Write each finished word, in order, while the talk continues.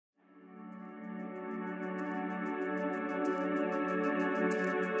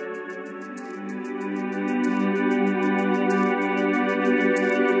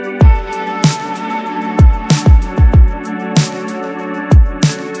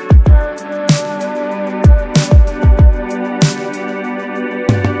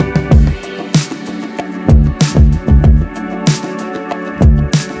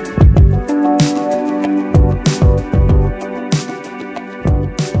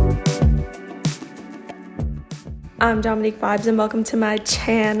I'm Dominique Vibez and welcome to my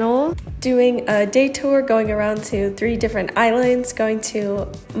channel. Doing a day tour, going around to 3 different islands, going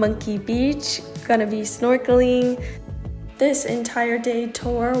to Monkey Beach, gonna be snorkeling. This entire day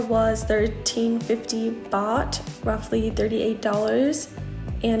tour was $13.50 baht, roughly $38,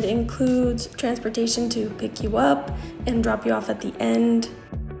 and includes transportation to pick you up and drop you off at the end.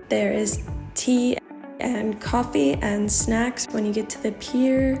 There is tea and coffee and snacks when you get to the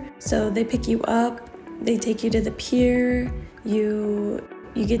pier. So they pick you up, they take you to the pier, you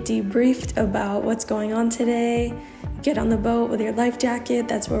get debriefed about what's going on today. You get on the boat with your life jacket.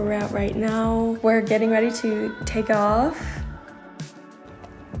 That's where we're at right now. We're getting ready to take off,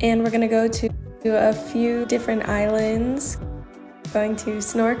 and we're gonna go to a few different islands. Going to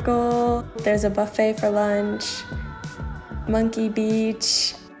snorkel, there's a buffet for lunch, Monkey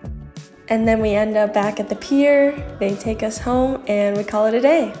Beach, and then we end up back at the pier. They take us home and we call it a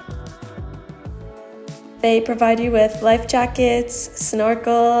day. They provide you with life jackets,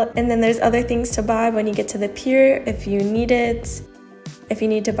 snorkel, and then there's other things to buy when you get to the pier if you need it. If you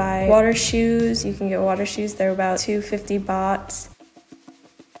need to buy water shoes, you can get water shoes. They're about 250 bahts.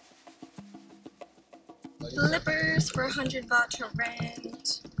 Slippers for 100 baht to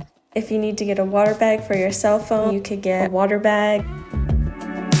rent. If you need to get a water bag for your cell phone, you could get a water bag.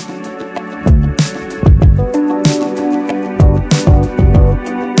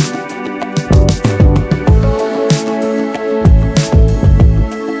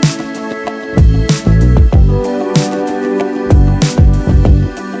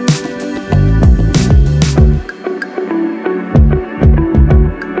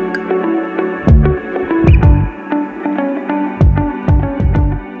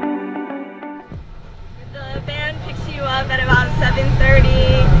 At about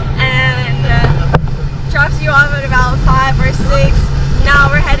 7:30 and drops you off at about 5 or 6. Now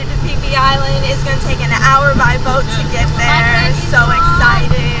we're headed to Phi Phi Island. It's going to take an hour by boat to get there. So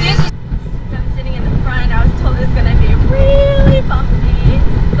excited. So I'm sitting in the front. I was told it's going to be really bumpy,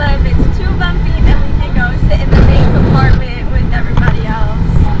 but if it's too bumpy, then we can go sit in the main compartment with everybody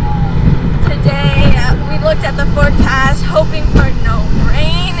else. Today we looked at the forecast hoping for no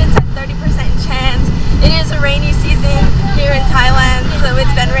rain. It's at 30% chance. It is a rainy season here in Thailand, so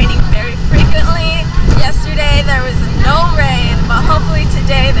it's been raining very frequently. Yesterday there was no rain, but hopefully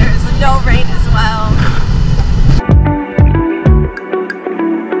today there is no rain as well.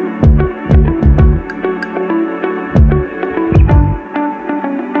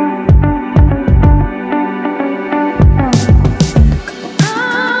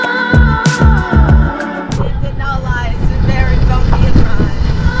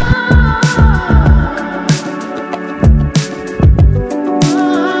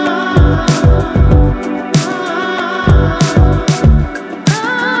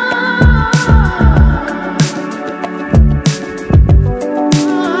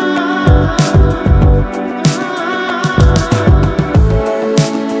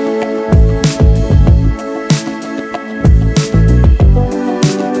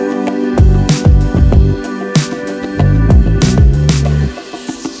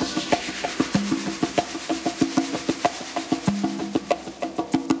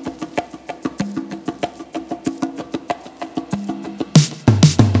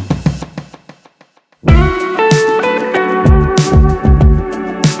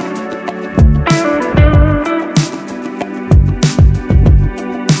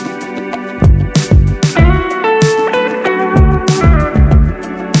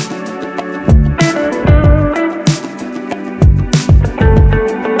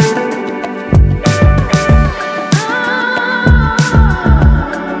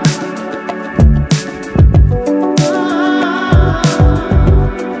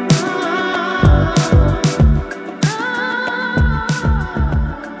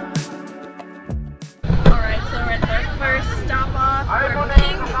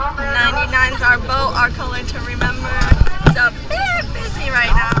 Our boat, our color to remember. It's a bit busy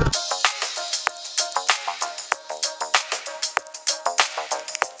right now.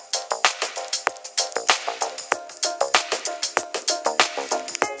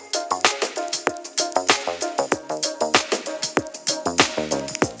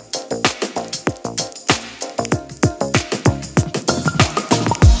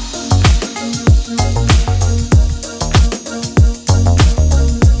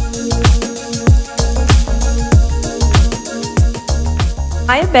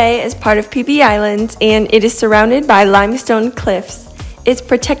 Sai Bay is part of Phi Phi Islands and it is surrounded by limestone cliffs. It's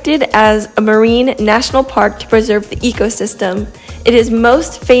protected as a marine national park to preserve the ecosystem. It is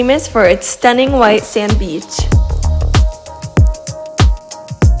most famous for its stunning white sand beach.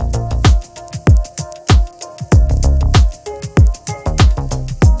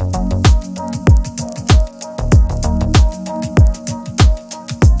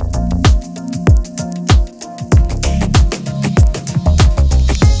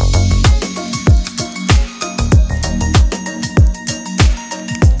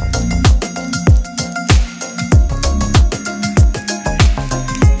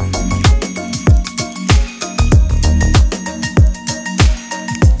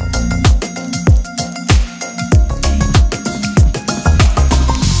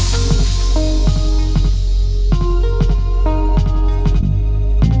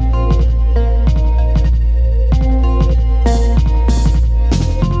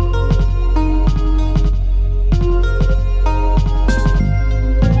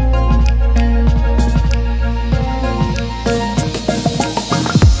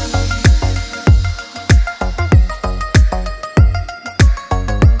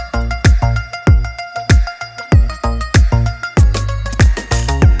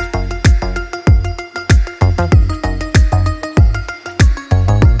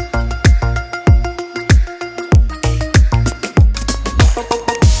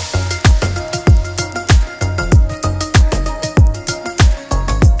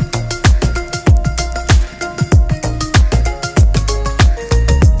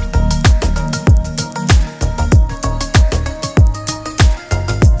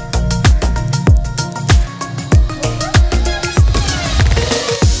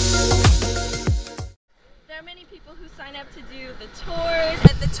 the tours.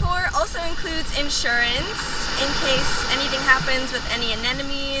 The tour also includes insurance in case anything happens with any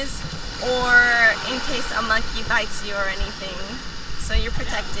anemones or in case a monkey bites you or anything, so you're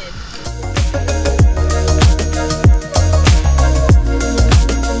protected.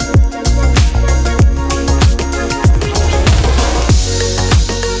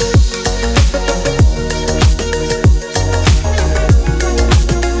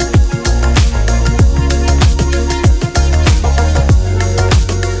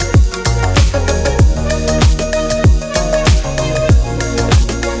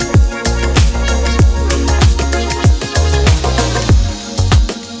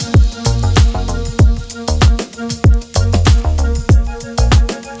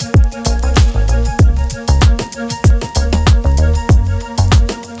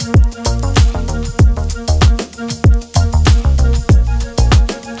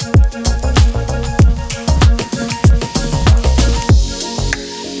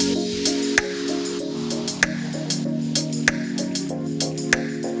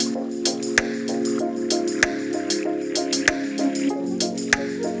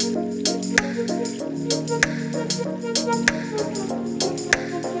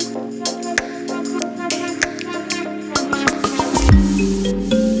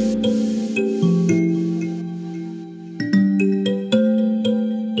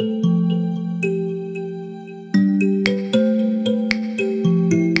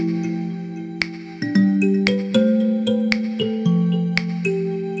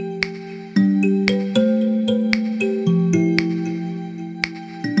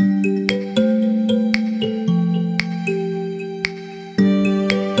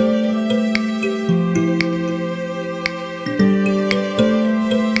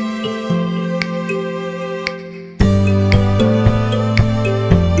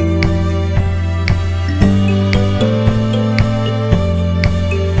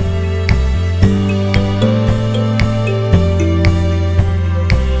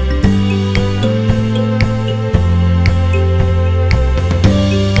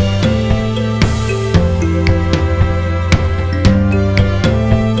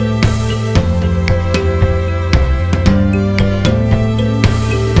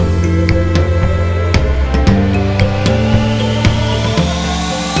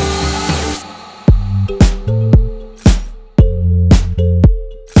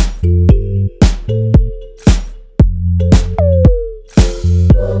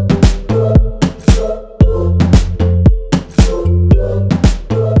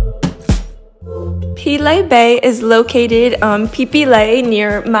 Phi Phi Bay is located on Phi Phi Lay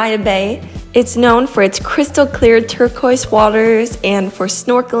near Maya Bay. It's known for its crystal clear turquoise waters and for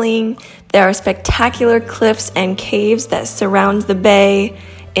snorkeling. There are spectacular cliffs and caves that surround the bay,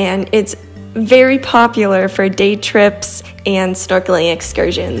 and it's very popular for day trips and snorkeling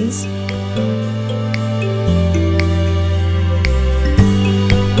excursions.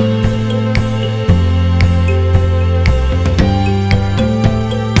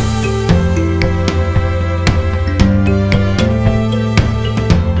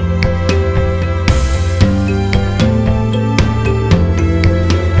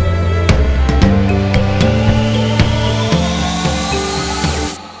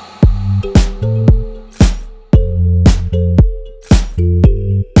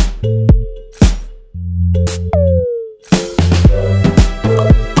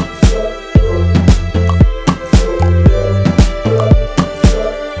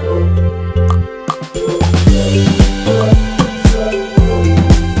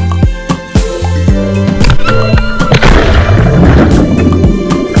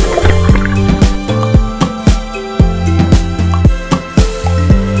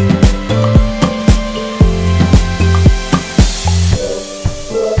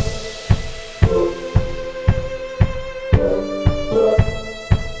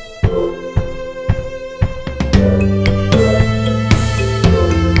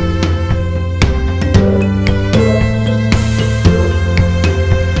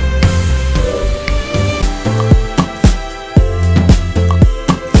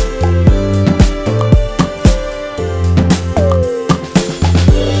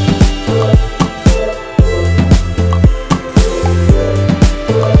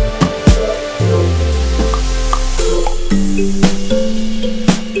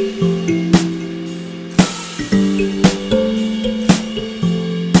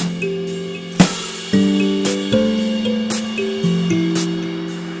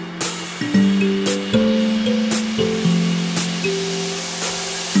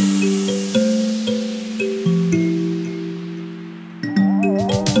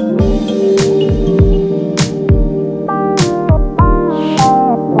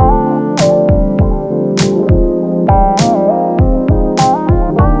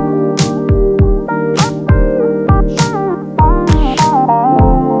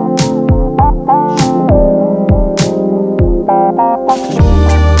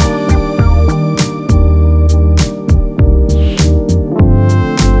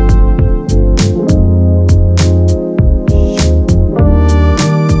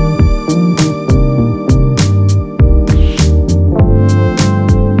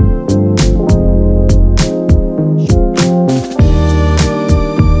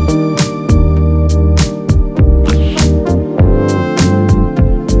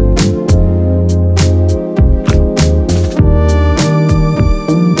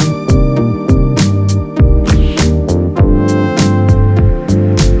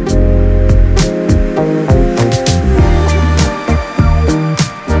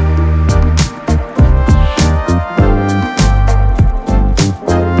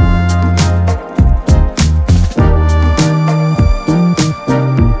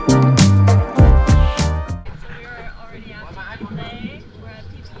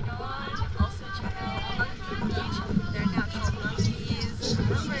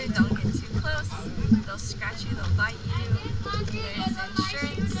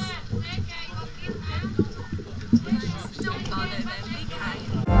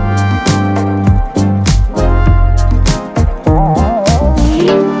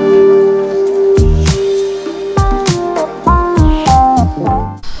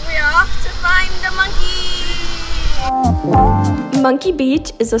 Monkey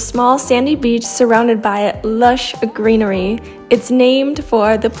Beach is a small sandy beach surrounded by lush greenery. It's named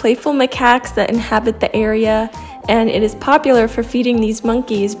for the playful macaques that inhabit the area, and it is popular for feeding these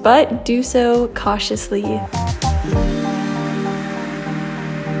monkeys, but do so cautiously. These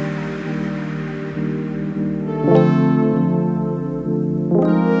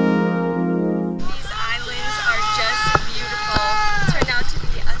islands are just beautiful. It turned out to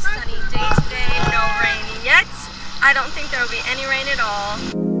be a sunny day today, no rain yet. I don't think there will be any rain at all.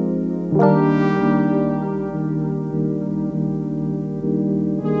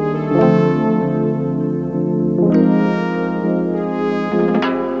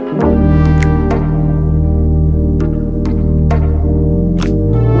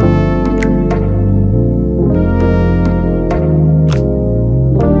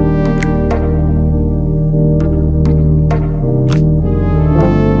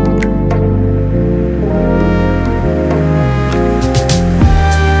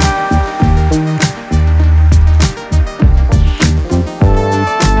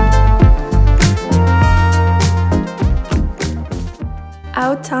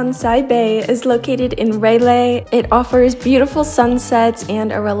 Ao Ton Sai Bay is located in Rayleigh. It offers beautiful sunsets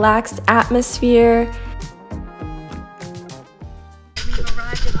and a relaxed atmosphere. We've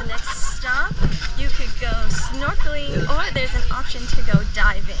arrived at the next stop. You could go snorkeling, or there's an option to go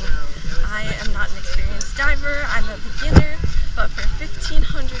diving. I am not an experienced diver, I'm a beginner, but for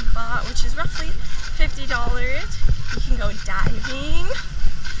 1,500 baht, which is roughly $50, you can go diving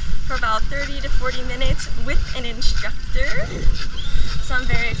for about 30 to 40 minutes with an instructor. So I'm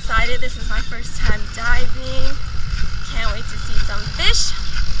very excited. This is my first time diving. Can't wait to see some fish.